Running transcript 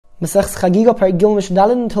Masechus Chagiga, Perek Gimel Mishnah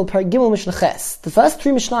Daled until Perek Gimel Mishnah Ches. The first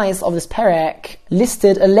 3 Mishnayos of this Perek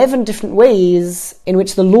listed 11 different ways in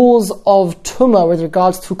which the laws of Tumah with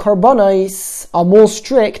regards to Karbonos are more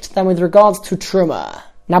strict than with regards to Truma.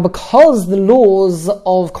 Now, because the laws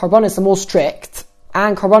of Karbonos are more strict,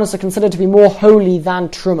 and Karbonos are considered to be more holy than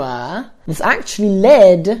Truma, this actually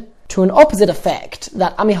led to an opposite effect,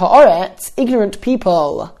 that Ami Ha'aretz, ignorant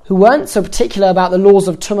people who weren't so particular about the laws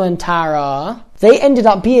of Tumah and Tara, they ended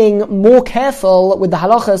up being more careful with the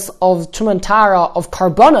halachas of Tumah and Tara of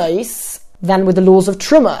Karbonos than with the laws of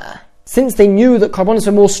Truma. Since they knew that Karbonos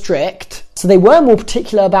were more strict, so they were more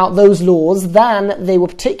particular about those laws than they were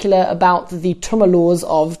particular about the Tumah laws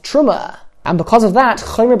of Truma. And because of that,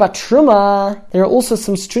 Chomer Bat Truma, there are also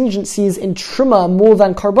some stringencies in Truma more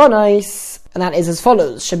than Karbonos, and that is as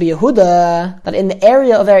follows. Shebi Yehuda, that in the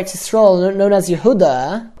area of Eretz Yisrael known as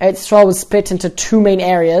Yehuda, Eretz Yisrael was split into 2 main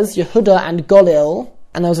areas, Yehuda and Golil,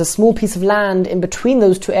 and there was a small piece of land in between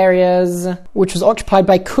those 2 areas, which was occupied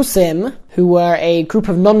by Kusim, who were a group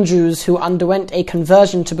of non-Jews who underwent a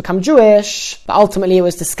conversion to become Jewish, but ultimately it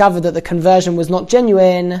was discovered that the conversion was not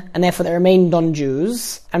genuine, and therefore they remained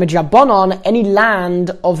non-Jews. And Midrabanan, any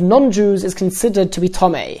land of non-Jews is considered to be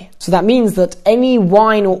Tomei. So that means that any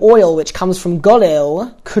wine or oil which comes from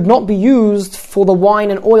Golil could not be used for the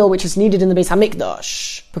wine and oil which is needed in the Beis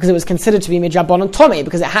HaMikdash, because it was considered to be Midrabanan Tomei,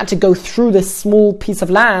 because it had to go through this small piece of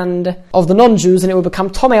land of the non-Jews and it would become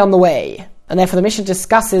Tomei on the way. And therefore the Mishnah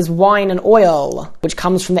discusses wine and oil, which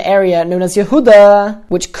comes from the area known as Yehuda,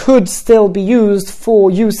 which could still be used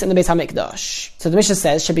for use in the Beis HaMikdash. So the Mishnah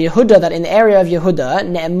says, Shebi Yehuda, that in the area of Yehuda,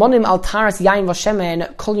 Ne'emonim al taras yain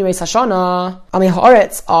v'shemen kol yomei sashana, Ami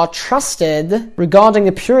Ha'aretz are trusted regarding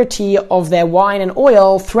the purity of their wine and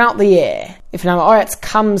oil throughout the year. If an Ha'aretz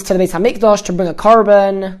comes to the Beis HaMikdash to bring a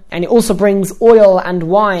korban, and he also brings oil and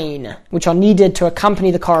wine, which are needed to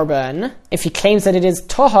accompany the korban, if he claims that it is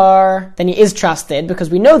tohar, then he is trusted, because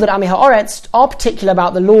we know that Ami Ha'aretz are particular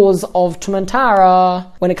about the laws of Tumah and Tara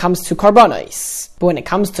when it comes to korbanos. But when it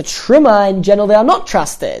comes to Truma, in general, they are not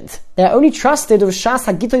trusted. They are only trusted of Shas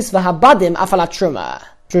HaGitos v'Habadim Afalat Truma.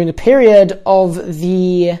 During the period of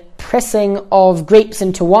the pressing of grapes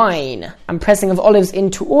into wine and pressing of olives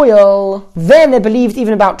into oil, then they're believed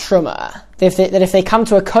even about Truma. That if they come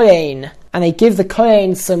to a Kohen and they give the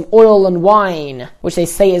Kohen some oil and wine, which they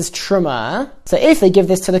say is Truma, so if they give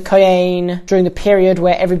this to the Kohen during the period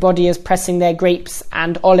where everybody is pressing their grapes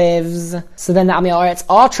and olives, so then the Ami Ha'aretz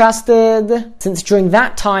are trusted, since during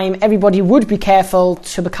that time everybody would be careful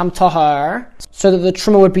to become Tohar, so that the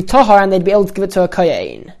Truma would be Tohar and they'd be able to give it to a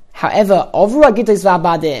Kohen. However, once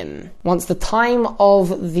the time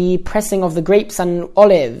of the pressing of the grapes and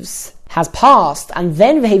olives has passed, and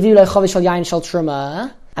then and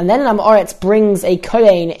then an Ha'aretz brings a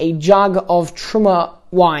kohen a jug of truma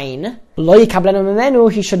wine,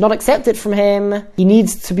 he should not accept it from him. He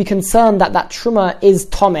needs to be concerned that that truma is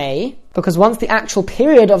tomei, because once the actual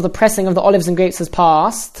period of the pressing of the olives and grapes has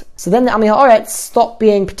passed, so then the Ami Ha'aretz stop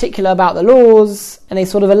being particular about the laws, and they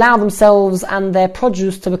sort of allow themselves and their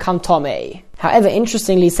produce to become tomei. However,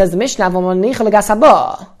 interestingly, says the Mishnah, but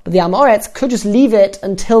the Ami Ha'aretz could just leave it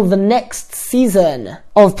until the next season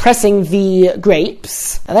of pressing the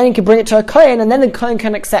grapes, and then he could bring it to a kohen, and then the kohen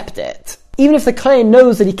can accept it. Even if the kohen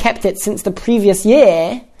knows that he kept it since the previous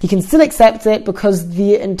year, he can still accept it because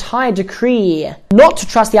the entire decree not to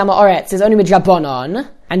trust the Ami Ha'aretz is only midrabanan,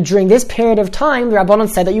 and during this period of time, the Rabbanan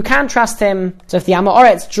said that you can trust him. So if the Ami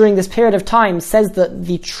Ha'aretz during this period of time says that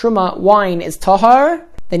the truma wine is tahar,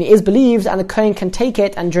 then he is believed and the kohen can take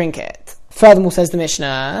it and drink it. Furthermore, says the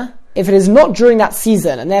Mishnah, if it is not during that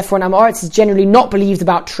season, and therefore an Ami Ha'aretz is generally not believed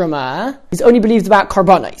about Truma, he's only believed about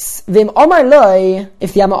Karbanos.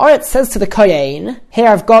 If the Ami Ha'aretz says to the Kohen, here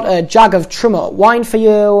I've got a jug of Truma wine for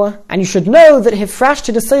you, and you should know that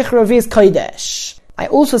Hifrashti de Seicher Aviz Kodesh, I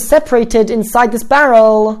also separated inside this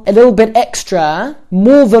barrel a little bit extra,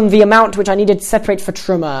 more than the amount which I needed to separate for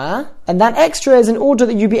Truma, and that extra is in order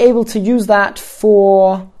that you be able to use that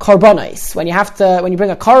for Karbanos, when you bring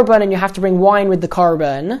a korban and you have to bring wine with the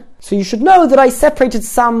korban. So you should know that I separated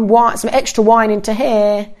some extra wine into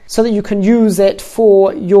here, so that you can use it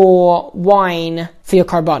for your wine for your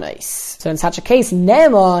Karbanos. So in such a case,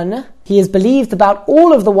 Ne'eman, he is believed about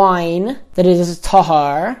all of the wine that it is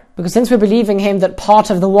tahar, because since we're believing him that part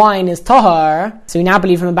of the wine is tahar, so we now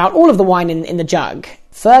believe him about all of the wine in the jug.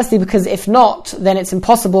 Firstly, because if not, then it's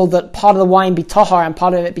impossible that part of the wine be tahar and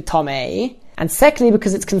part of it be tomei. And secondly,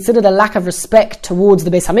 because it's considered a lack of respect towards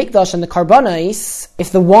the Beis HaMikdash and the Karbanos,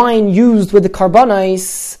 if the wine used with the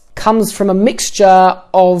Karbanos comes from a mixture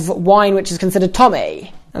of wine which is considered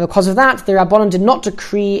tomei. And because of that, the Rabbanan did not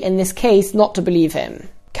decree in this case not to believe him.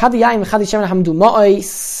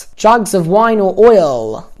 jugs of wine or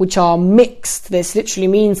oil, which are mixed. This literally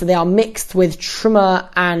means that they are mixed with truma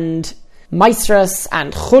and maisras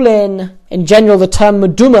and chulin. In general, the term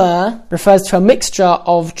meduma refers to a mixture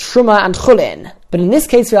of truma and chulin. But in this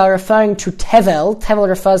case, we are referring to tevel. Tevel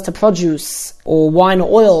refers to produce or wine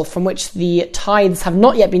or oil from which the tithes have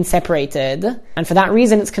not yet been separated. And for that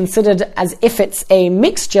reason, it's considered as if it's a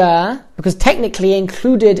mixture, because technically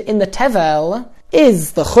included in the tevel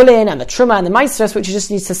is the chulin and the truma and the maisras, which he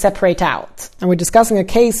just needs to separate out. And we're discussing a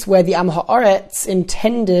case where the Am Haaretz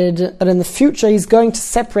intended that in the future he's going to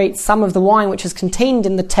separate some of the wine which is contained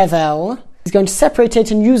in the tevel. He's going to separate it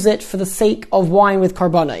and use it for the sake of wine with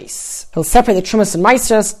karbonos. He'll separate the trumas and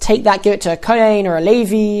maisras, take that, give it to a kohen or a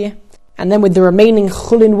levi, and then with the remaining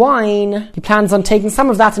chulin wine, he plans on taking some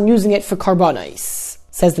of that and using it for karbonos.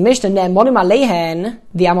 Says the Mishnah, Ne'emonim alehen,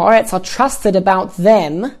 the Am Haaretz are trusted about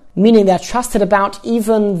them, meaning they're trusted about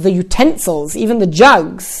even the utensils, even the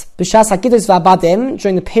jugs. B'shas hagidus v'abadim,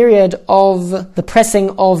 during the period of the pressing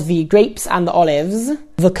of the grapes and the olives.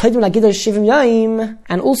 V'kodem hagidus shivim yom,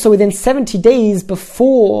 and also within 70 days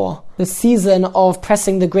before the season of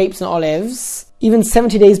pressing the grapes and olives. Even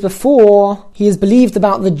 70 days before, he is believed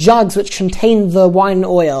about the jugs which contain the wine and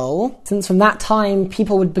oil, since from that time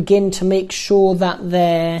people would begin to make sure that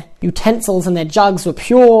their utensils and their jugs were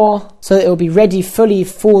pure, so that it would be ready fully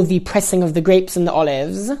for the pressing of the grapes and the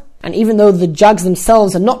olives. And even though the jugs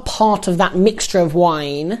themselves are not part of that mixture of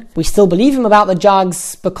wine, we still believe him about the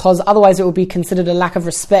jugs, because otherwise it would be considered a lack of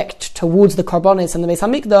respect towards the karbonos and the Beis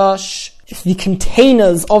HaMikdash if the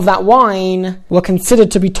containers of that wine were considered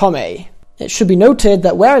to be tomei. It should be noted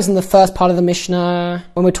that whereas in the first part of the Mishnah,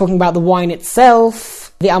 when we're talking about the wine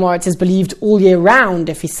itself, the Am Haaretz is believed all year round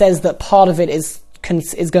if he says that part of it is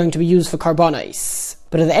going to be used for karbonos.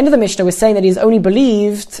 But at the end of the Mishnah, we're saying that he's only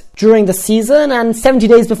believed during the season and 70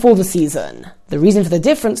 days before the season. The reason for the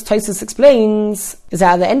difference, Tosfos explains, is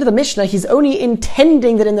that at the end of the Mishnah, he's only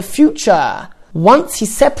intending that in the future, once he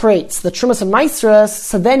separates the trumas and maisras,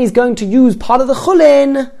 so then he's going to use part of the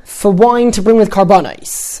chulin for wine to bring with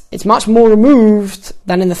karbonos. It's much more removed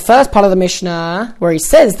than in the first part of the Mishnah, where he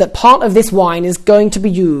says that part of this wine is going to be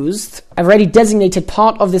used. I've already designated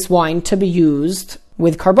part of this wine to be used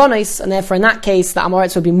with karbonos, and therefore in that case, the Am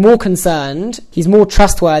Haaretz would be more concerned. He's more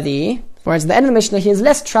trustworthy. Whereas at the end of the Mishnah, he is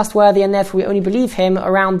less trustworthy, and therefore we only believe him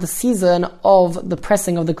around the season of the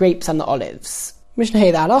pressing of the grapes and the olives. Mishnah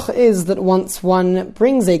Hey, the halacha is that once one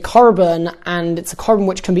brings a korban, and it's a korban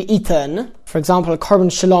which can be eaten, for example, a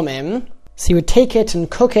korban shalomim, so you would take it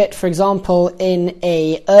and cook it, for example, in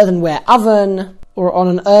a earthenware oven, or on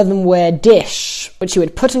an earthenware dish, which you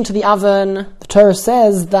would put into the oven. The Torah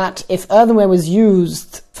says that if earthenware was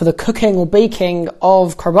used for the cooking or baking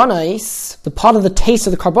of karbonos, the part of the taste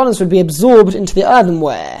of the karbonos would be absorbed into the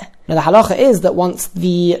earthenware. Now the halacha is that once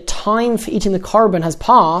the time for eating the korban has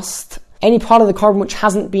passed, any part of the korban which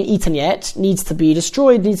hasn't been eaten yet needs to be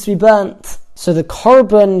destroyed, needs to be burnt. So the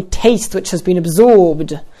korban taste which has been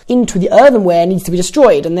absorbed into the earthenware needs to be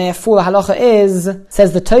destroyed, and therefore the halacha is,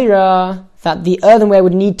 says the Torah, that the earthenware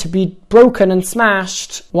would need to be broken and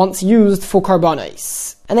smashed once used for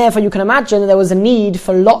karbonos. And therefore you can imagine that there was a need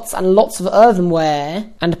for lots and lots of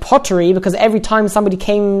earthenware and pottery, because every time somebody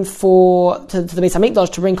came to the Beis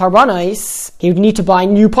HaMikdash to bring karbonos, he would need to buy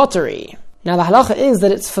new pottery. Now the halacha is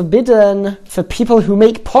that it's forbidden for people who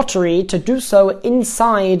make pottery to do so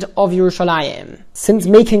inside of Yerushalayim, since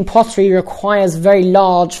making pottery requires very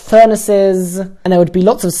large furnaces, and there would be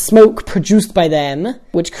lots of smoke produced by them,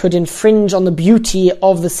 which could infringe on the beauty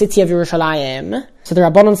of the city of Yerushalayim. So the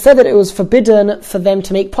Rabbanon said that it was forbidden for them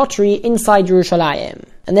to make pottery inside Yerushalayim.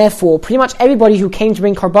 And therefore, pretty much everybody who came to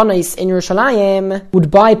bring karbonos in Yerushalayim would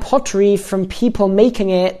buy pottery from people making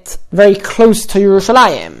it very close to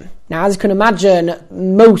Yerushalayim. Now, as you can imagine,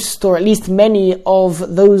 most, or at least many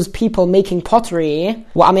of those people making pottery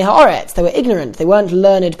were Amei Haaretz. They were ignorant. They weren't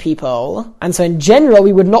learned people. And so in general,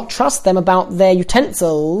 we would not trust them about their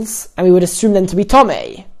utensils, and we would assume them to be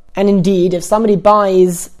tomei. And indeed, if somebody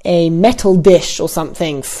buys a metal dish or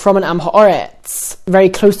something from an Am Haaretz very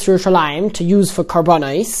close to Yerushalayim to use for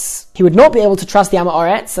karbonos, he would not be able to trust the Am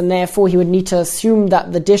Haaretz, and therefore he would need to assume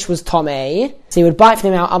that the dish was tomei. So he would buy it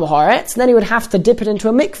from the Am Haaretz, and then he would have to dip it into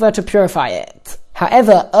a mikveh to purify it.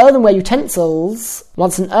 However, earthenware utensils,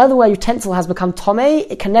 once an earthenware utensil has become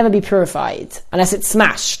tomei, it can never be purified unless it's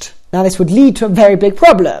smashed. Now this would lead to a very big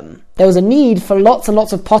problem. There was a need for lots and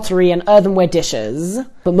lots of pottery and earthenware dishes,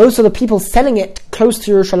 but most of the people selling it close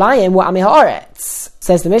to Yerushalayim were Amei Haaretz.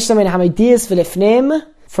 Says the Mishnah,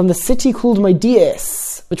 from the city called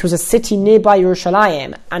Moedius, which was a city nearby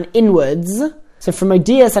Yerushalayim, and inwards, So from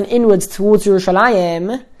Modi'us and inwards towards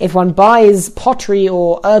Yerushalayim, if one buys pottery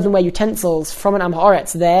or earthenware utensils from an Am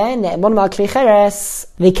Ha'aretz there, Ne'emonim al Klei Cheres,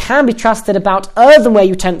 they can be trusted about earthenware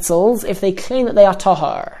utensils if they claim that they are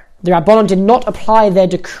tahor. The Rabbanon did not apply their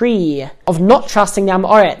decree of not trusting the Am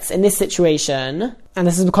Ha'aretz in this situation, and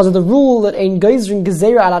this is because of the rule that ein geizrin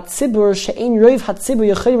gezerah ala tzibur she'ein rov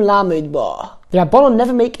hatzibur yechilim la'amod ba. The Rabbanon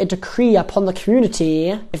never make a decree upon the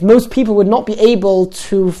community if most people would not be able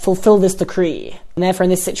to fulfill this decree. And therefore in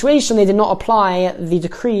this situation they did not apply the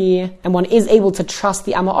decree, and one is able to trust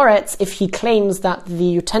the Am Ha'aretz if he claims that the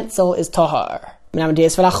utensil is tahor.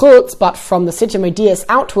 But from the city of Modi'us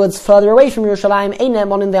outwards, further away from Yerushalayim, ein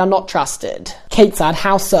ne'emonim, they are not trusted. Ketzad,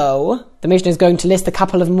 how so? The Mishnah is going to list a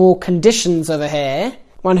couple of more conditions over here.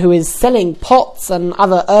 One who is selling pots and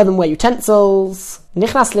other earthenware utensils.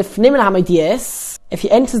 Nichnas lifnim ha'Modi'us, if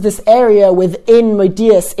he enters this area within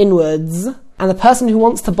Modi'us inwards, and the person who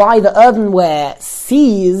wants to buy the earthenware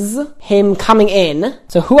sees him coming in,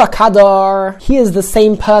 so hu akadar, he is the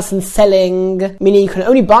same person selling, meaning you can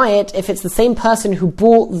only buy it if it's the same person who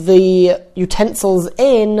bought the utensils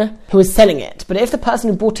in who is selling it. But if the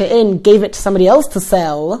person who bought it in gave it to somebody else to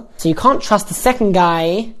sell, so you can't trust the second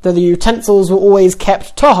guy that the utensils were always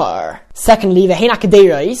kept tahor. Secondly, the hein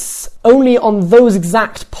akaderos, only on those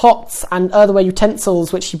exact pots and earthenware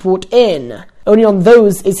utensils which he brought in, only on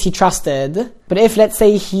those is he trusted. But if, let's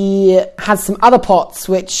say, he has some other pots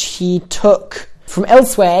which he took from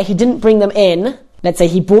elsewhere, he didn't bring them in, let's say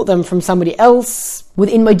he bought them from somebody else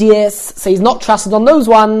within Modi'us, so he's not trusted on those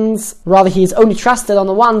ones, rather he is only trusted on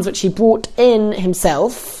the ones which he brought in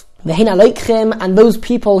himself. The hein aloichim, and those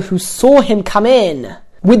people who saw him come in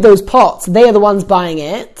with those pots, they are the ones buying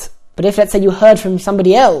it. But if, let's say, you heard from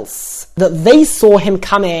somebody else that they saw him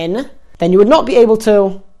come in, then you would not be able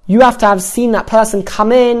to. You have to have seen that person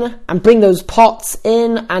come in and bring those pots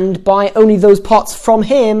in and buy only those pots from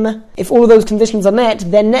him. If all of those conditions are met,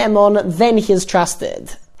 then ne'emon, then he is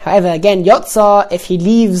trusted. However, again, Yotzah, if he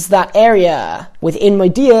leaves that area within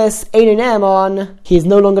Modi'us, Einu ne'emon, he is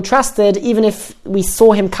no longer trusted, even if we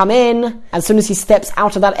saw him come in. As soon as he steps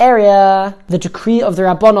out of that area, the decree of the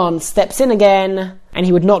Rabbanon steps in again, and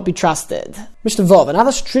he would not be trusted. Mishnah Vov,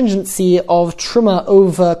 another stringency of Truma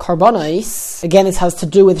over Karbonos. Again, this has to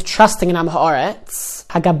do with trusting in Am Ha'aretz.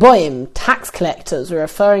 Hagaboim, tax collectors, we're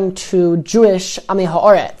referring to Jewish Am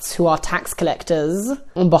Ha'aretz, who are tax collectors,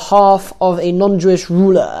 on behalf of a non-Jewish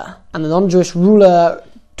ruler. And the non-Jewish ruler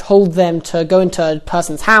told them to go into a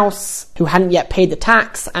person's house who hadn't yet paid the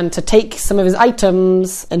tax, and to take some of his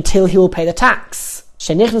items until he will pay the tax.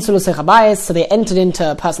 So they entered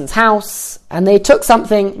into a person's house, and they took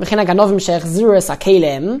something,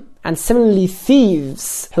 and similarly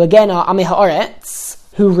thieves, who again are Am Ha'aretz,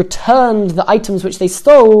 who returned the items which they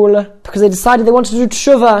stole, because they decided they wanted to do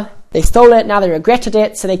teshuvah. They stole it, now they regretted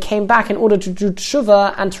it, so they came back in order to do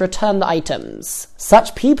teshuvah and to return the items.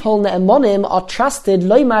 Such people, ne'emonim, are trusted,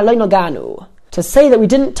 loymar lo noganu, to say that we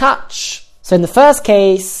didn't touch. So in the first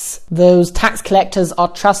case, those tax collectors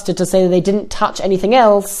are trusted to say that they didn't touch anything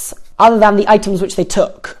else other than the items which they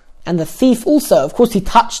took. And the thief also, of course, he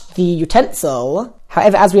touched the utensil.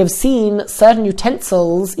 However, as we have seen, certain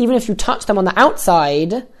utensils, even if you touch them on the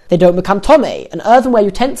outside, they don't become tomei. An earthenware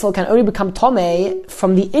utensil can only become tomei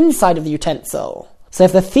from the inside of the utensil. So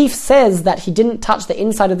if the thief says that he didn't touch the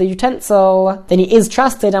inside of the utensil, then he is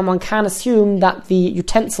trusted, and one can assume that the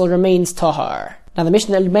utensil remains tahor. Now the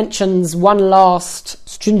Mishnah mentions one last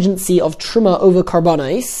stringency of Truma over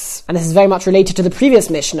Karbonos, and this is very much related to the previous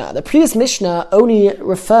Mishnah. The previous Mishnah only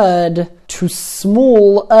referred to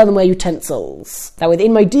small earthenware utensils. That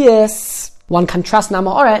within Modi'us, one can trust Am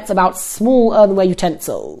Ha'aretz about small earthenware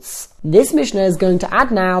utensils. This Mishnah is going to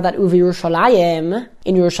add now that Uvi Yerushalayim,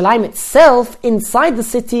 in Yerushalayim itself, inside the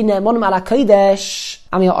city, Ne'emonim ala Kodesh,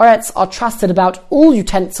 Am Ha'aretz are trusted about all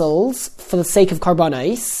utensils for the sake of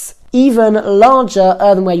Karbonos, even larger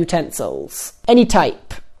earthenware utensils, any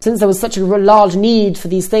type. Since there was such a large need for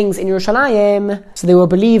these things in Yerushalayim, so they were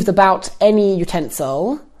believed about any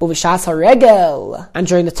utensil. Uvishas haregel, and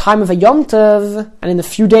during the time of a Yom Tov, and in the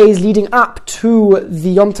few days leading up to the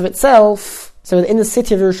Yom Tov itself, so in the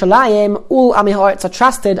city of Yerushalayim, all Am Ha'aretz are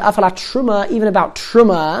trusted, afalat Truma, even about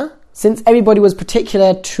Truma, since everybody was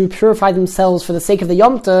particular to purify themselves for the sake of the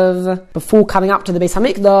Yom Tov, before coming up to the Beis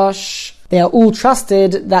HaMikdash, they are all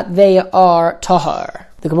trusted that they are tahor.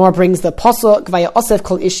 The Gemara brings the pasuk vaya Osef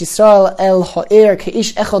kol ish Yisrael el ha'ir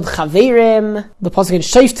keish echad chaverim. The pasuk in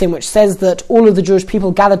Shoftim, which says that all of the Jewish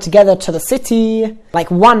people gathered together to the city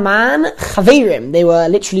like one man, chaverim. They were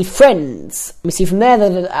literally friends. We see from there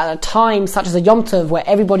that at a time such as a Yom Tov, where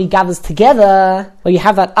everybody gathers together, where you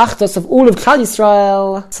have that achdus of all of Klal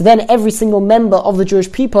Yisrael, so then every single member of the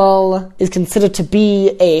Jewish people is considered to be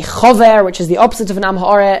a chover, which is the opposite of an am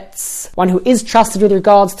haaretz, one who is trusted with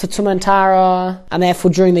regards to Tumah and Tara, and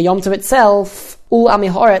therefore during the Yom Tov itself, all Ami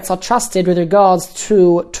Haaretz are trusted with regards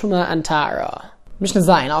to Tumah and Tara. Mishnah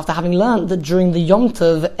Zayin, after having learned that during the Yom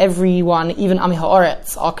Tov, everyone, even Ami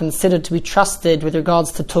Haaretz, are considered to be trusted with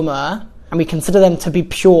regards to Tumah, and we consider them to be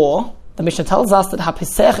pure, the Mishnah tells us that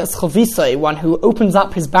Hapisech es chovisoi, one who opens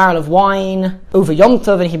up his barrel of wine over Yom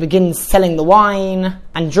Tov and he begins selling the wine,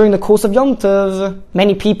 and during the course of Yom Tov,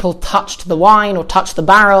 many people touched the wine or touched the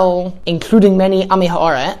barrel, including many Ami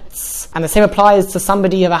Haaretz. And the same applies to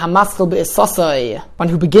somebody of a Hamaskal Be'isosoi, one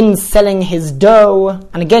who begins selling his dough.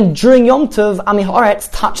 And again, during Yom Tov, Ami Haaretz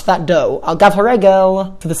touched that dough, Al Gav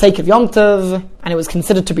HaRegel, for the sake of Yom Tov, and it was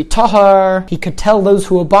considered to be tahar. He could tell those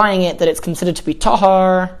who were buying it that it's considered to be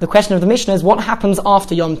tahar. The question of the Mishnah is, what happens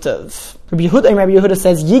after Yom Tov? Rabbi Yehuda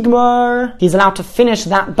says, Yigmar, he's allowed to finish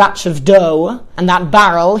that batch of dough, and that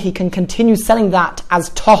barrel, he can continue selling that as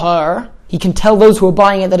tahar. He can tell those who are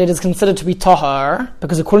buying it that it is considered to be tahar,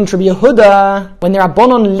 because according to Rabbi Yehuda, when the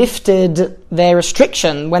Rabbanon lifted their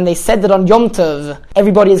restriction, when they said that on Yom Tov,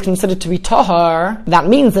 everybody is considered to be tahar, that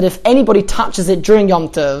means that if anybody touches it during Yom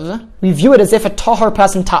Tov, we view it as if a tahar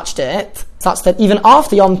person touched it, such that even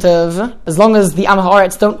after Yom Tov, as long as the Am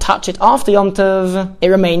Haaretz don't touch it after Yom Tov, it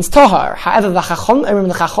remains tahar. However, the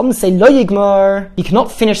Chacham say lo yigmar, you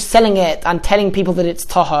cannot finish selling it and telling people that it's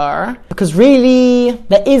tahar, because really,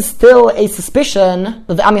 there is still a suspicion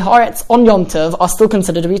that the Am Haaretz on Yom Tov are still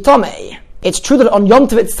considered to be tomei. It's true that on Yom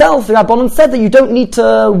Tov itself, the Rabbanon said that you don't need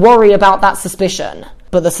to worry about that suspicion.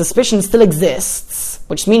 But the suspicion still exists,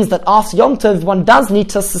 which means that after Yom Tov, one does need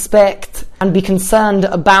to suspect and be concerned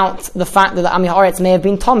about the fact that the Ami Haaretz may have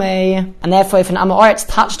been tomei, and therefore if an Ami Haaretz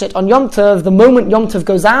touched it on Yom Tov, the moment Yom Tov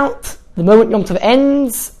goes out, the moment Yom Tov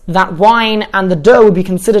ends, that wine and the dough would be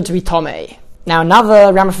considered to be tomei. Now,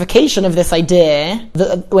 another ramification of this idea,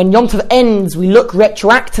 that when Yom Tov ends, we look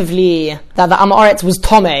retroactively that the Am Haaretz was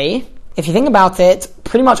tomei. If you think about it,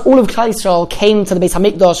 pretty much all of Klal Yisrael came to the Beis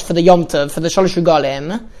HaMikdash for the Yom Tov, for the Shalosh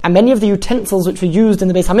Regalim, and many of the utensils which were used in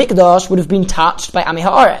the Beis HaMikdash would have been touched by Ami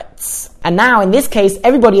Haaretz. And now, in this case,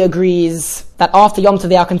 everybody agrees that after Yom Tov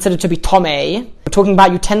they are considered to be tomei. We're talking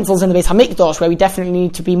about utensils in the Beis HaMikdash, where we definitely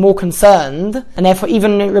need to be more concerned, and therefore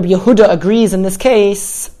even Rabbi Yehuda agrees in this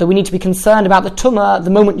case that we need to be concerned about the Tumah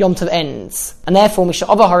the moment Yom Tov ends. And therefore,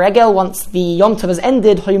 Misha'ava HaRegel, once the Yom Tov has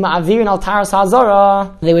ended,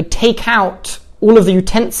 they would take out all of the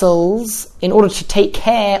utensils in order to take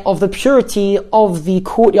care of the purity of the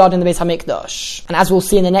courtyard in the Beis HaMikdash. And as we'll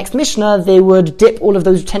see in the next Mishnah, they would dip all of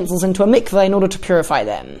those utensils into a mikveh in order to purify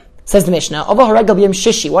them. Says the Mishnah,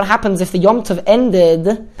 what happens if the Yom Tov ended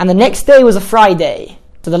and the next day was a Friday?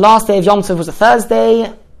 So the last day of Yom Tov was a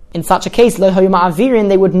Thursday. In such a case,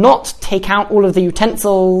 they would not take out all of the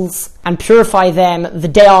utensils and purify them the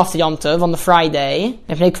day after Yom Tov, on the Friday,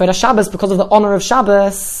 because of the honor of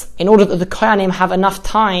Shabbos, in order that the Kohanim have enough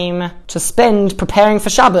time to spend preparing for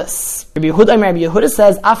Shabbos. Rabbi Yehuda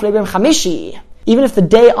says, even if the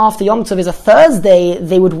day after Yom Tov is a Thursday,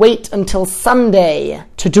 they would wait until Sunday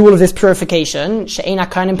to do all of this purification, since the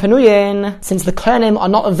Kohanim are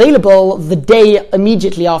not available the day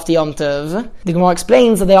immediately after Yom Tov. The Gemara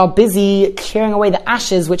explains that they are busy clearing away the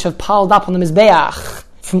ashes which have piled up on the Mizbeach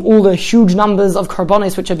from all the huge numbers of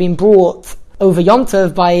karbonos which have been brought over Yom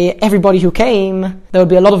Tov by everybody who came. There would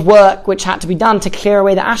be a lot of work which had to be done to clear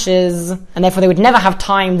away the ashes, and therefore they would never have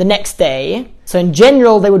time the next day. So in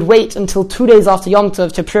general, they would wait until 2 days after Yom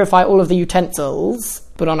Tov to purify all of the utensils.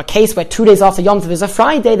 But on a case where 2 days after Yom Tov is a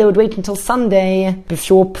Friday, they would wait until Sunday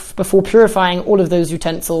before purifying all of those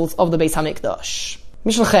utensils of the Beis HaMikdash.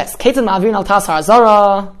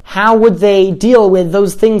 How would they deal with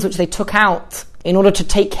those things which they took out in order to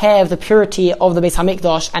take care of the purity of the Beis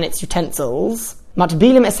HaMikdash and its utensils?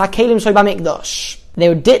 They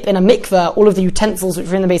would dip in a mikveh all of the utensils which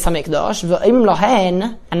were in the Beis HaMikdash,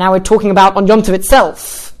 and now we're talking about on Yom Tov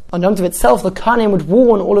itself. On Yom Tov itself, the Kohanim would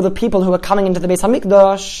warn all of the people who are coming into the Beis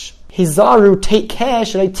HaMikdash, Hizaru, take care,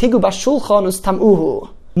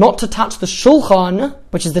 not to touch the shulchan,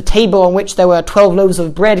 which is the table on which there were 12 loaves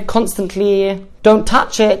of bread constantly. Don't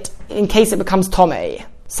touch it in case it becomes tomei.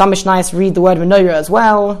 Some Mishnayos read the word menorah as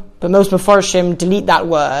well, but most Mefarshim delete that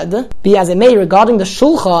word. Be as it may, regarding the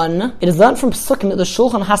Shulchan, it is learned from Pesukim that the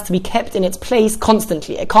Shulchan has to be kept in its place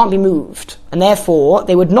constantly. It can't be moved. And therefore,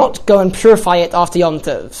 they would not go and purify it after Yom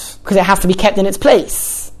Tov, because it has to be kept in its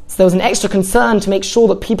place. So there was an extra concern to make sure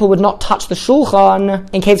that people would not touch the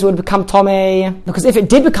Shulchan in case it would become Tomei, because if it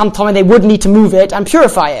did become Tomei, they would need to move it and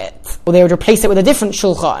purify it, or they would replace it with a different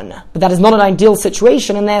Shulchan. But that is not an ideal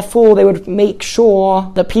situation, and therefore they would make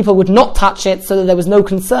sure that people would not touch it so that there was no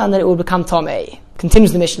concern that it would become Tomei.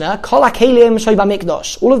 Continues the Mishnah, Kol HaKelim Shoy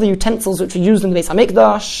BaMikdash, all of the utensils which were used in the Beis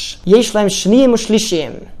HaMikdash, Yesh Lahem Shniyim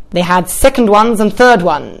Ushlishim, they had second ones and third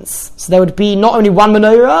ones. So there would be not only one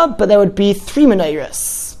menorah, but there would be 3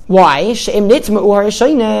 menorahs. Why?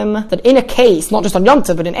 That in a case, not just on Yom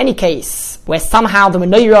Tov, but in any case, where somehow the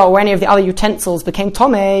menorah or any of the other utensils became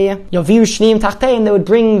Tomei, Yaviu Shneim Tachtein, they would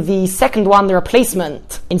bring the second one, the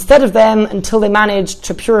replacement, instead of them until they managed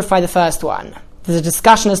to purify the first one. There's a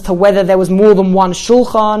discussion as to whether there was more than one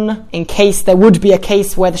Shulchan, in case there would be a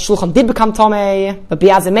case where the Shulchan did become Tomei, but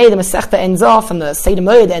Bi'azimei, the Masechta ends off and the Seder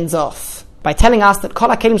Moed ends off by telling us that Kol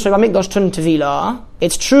HaKelim Shoy BaMikdash Tun Tevila.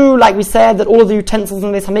 It's true, like we said, that all of the utensils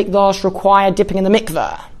in the Beis HaMikdash require dipping in the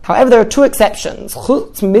mikveh. However, there are 2 exceptions,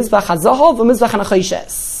 Chutz Mizbach HaZahav and Mizbach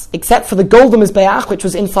HaNachoshes. Except for the golden Mizbeach, which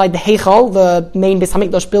was inside the Heichal, the main Beis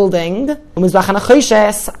HaMikdash building, Mizbach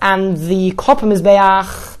HaNachoshes, and the copper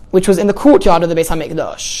Mizbeach, which was in the courtyard of the Beis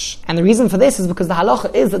HaMikdash. And the reason for this is because the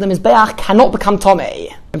halacha is that the Mizbeach cannot become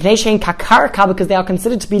Tomei. Because they are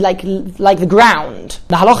considered to be like the ground.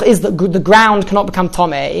 The halacha is that the ground cannot become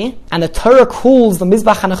Tomei, and the Torah calls the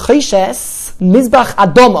Mizbach HaNachoshes Mizbach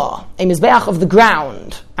Adoma, a Mizbeach of the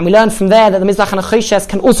ground. And we learn from there that the Mizbach HaNachoshes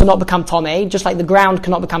can also not become Tomei, just like the ground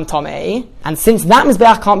cannot become Tomei. And since that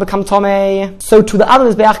Mizbeach can't become Tomei, so too the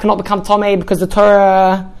other Mizbeach cannot become Tomei, because the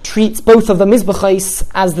Torah treats both of the Mizbachos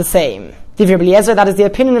as the same. That is the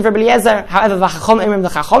opinion of Rabbi Eliezer. However, the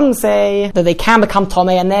Chacham say that they can become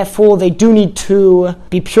Tomei, and therefore they do need to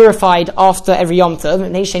be purified after every Yom Tov,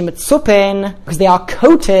 because they are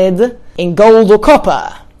coated in gold or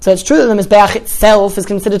copper. So it's true that the Mizbeach itself is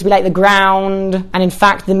considered to be like the ground, and in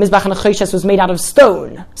fact the Mizbach HaNachoshes was made out of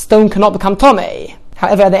stone. Stone cannot become Tomei.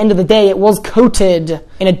 However, at the end of the day, it was coated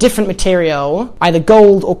in a different material, either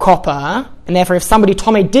gold or copper, and therefore if somebody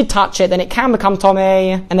Tomei did touch it, then it can become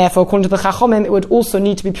Tomei, and therefore according to the Chachomim, it would also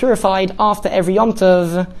need to be purified after every Yom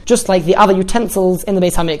Tov, just like the other utensils in the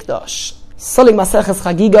Beis HaMikdash. Solik Maseches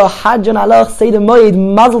Chagiga, Hajjan Alach, Seder Moed,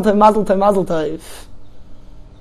 Mazel Tov, Mazel Tov, Mazel Tov.